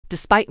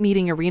Despite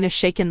meeting Irina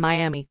Shayk in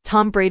Miami,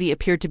 Tom Brady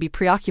appeared to be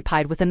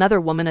preoccupied with another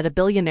woman at a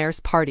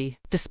billionaire's party.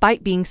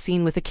 Despite being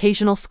seen with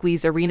occasional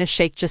squeeze Irina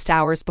Shayk just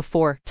hours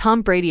before,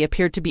 Tom Brady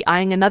appeared to be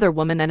eyeing another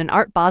woman at an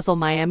Art Basel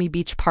Miami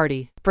Beach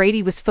party.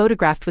 Brady was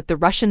photographed with the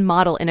Russian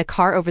model in a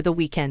car over the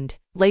weekend.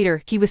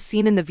 Later, he was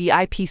seen in the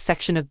VIP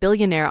section of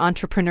billionaire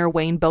entrepreneur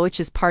Wayne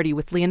Bowich's party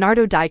with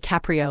Leonardo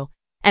DiCaprio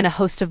and a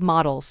host of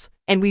models.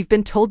 And we've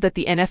been told that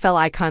the NFL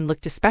icon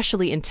looked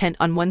especially intent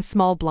on one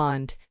small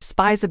blonde.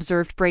 Spies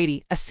observed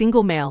Brady, a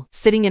single male,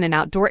 sitting in an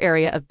outdoor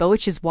area of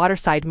Bowich's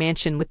waterside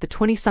mansion with the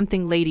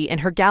 20-something lady and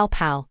her gal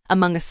pal,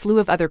 among a slew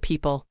of other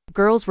people.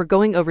 Girls were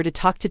going over to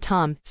talk to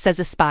Tom, says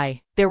a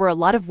spy. There were a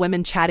lot of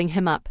women chatting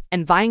him up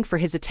and vying for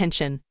his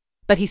attention,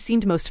 but he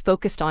seemed most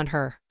focused on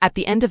her. At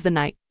the end of the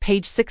night,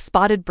 Page 6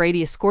 spotted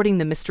Brady escorting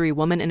the mystery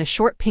woman in a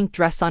short pink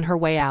dress on her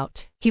way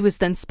out. He was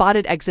then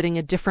spotted exiting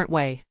a different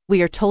way.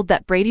 We are told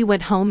that Brady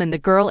went home and the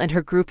girl and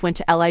her group went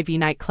to LIV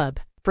nightclub.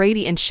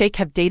 Brady and Shayk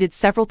have dated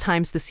several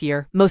times this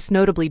year, most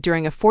notably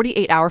during a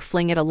 48-hour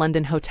fling at a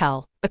London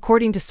hotel.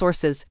 According to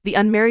sources, the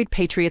unmarried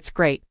Patriots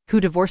great,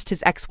 who divorced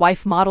his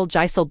ex-wife model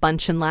Gisele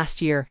Bündchen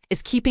last year,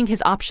 is keeping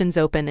his options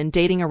open and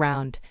dating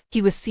around.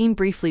 He was seen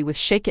briefly with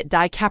Shayk at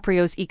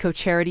DiCaprio's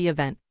eco-charity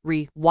event,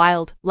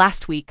 Wild,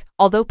 last week,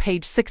 although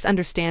Page 6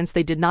 understands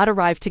they did not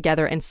arrive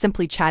together and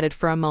simply chatted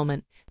for a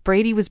moment.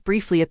 Brady was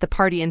briefly at the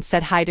party and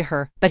said hi to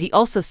her, but he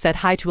also said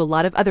hi to a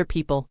lot of other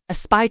people, a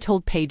spy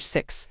told Page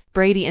 6.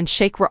 Brady and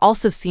Shayk were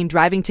also seen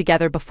driving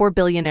together before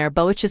billionaire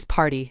Bowich's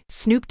party.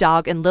 Snoop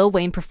Dogg and Lil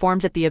Wayne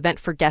performed at the event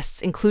for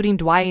guests including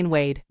Dwayne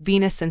Wade,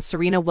 Venus and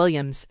Serena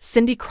Williams,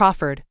 Cindy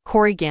Crawford,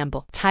 Corey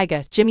Gamble,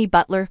 Tyga, Jimmy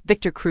Butler,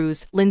 Victor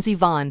Cruz, Lindsey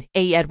Vonn,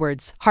 A.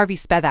 Edwards, Harvey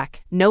Spivak,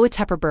 Noah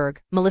Tepperberg,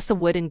 Melissa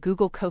Wood and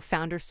Google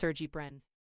co-founder Sergey Brin.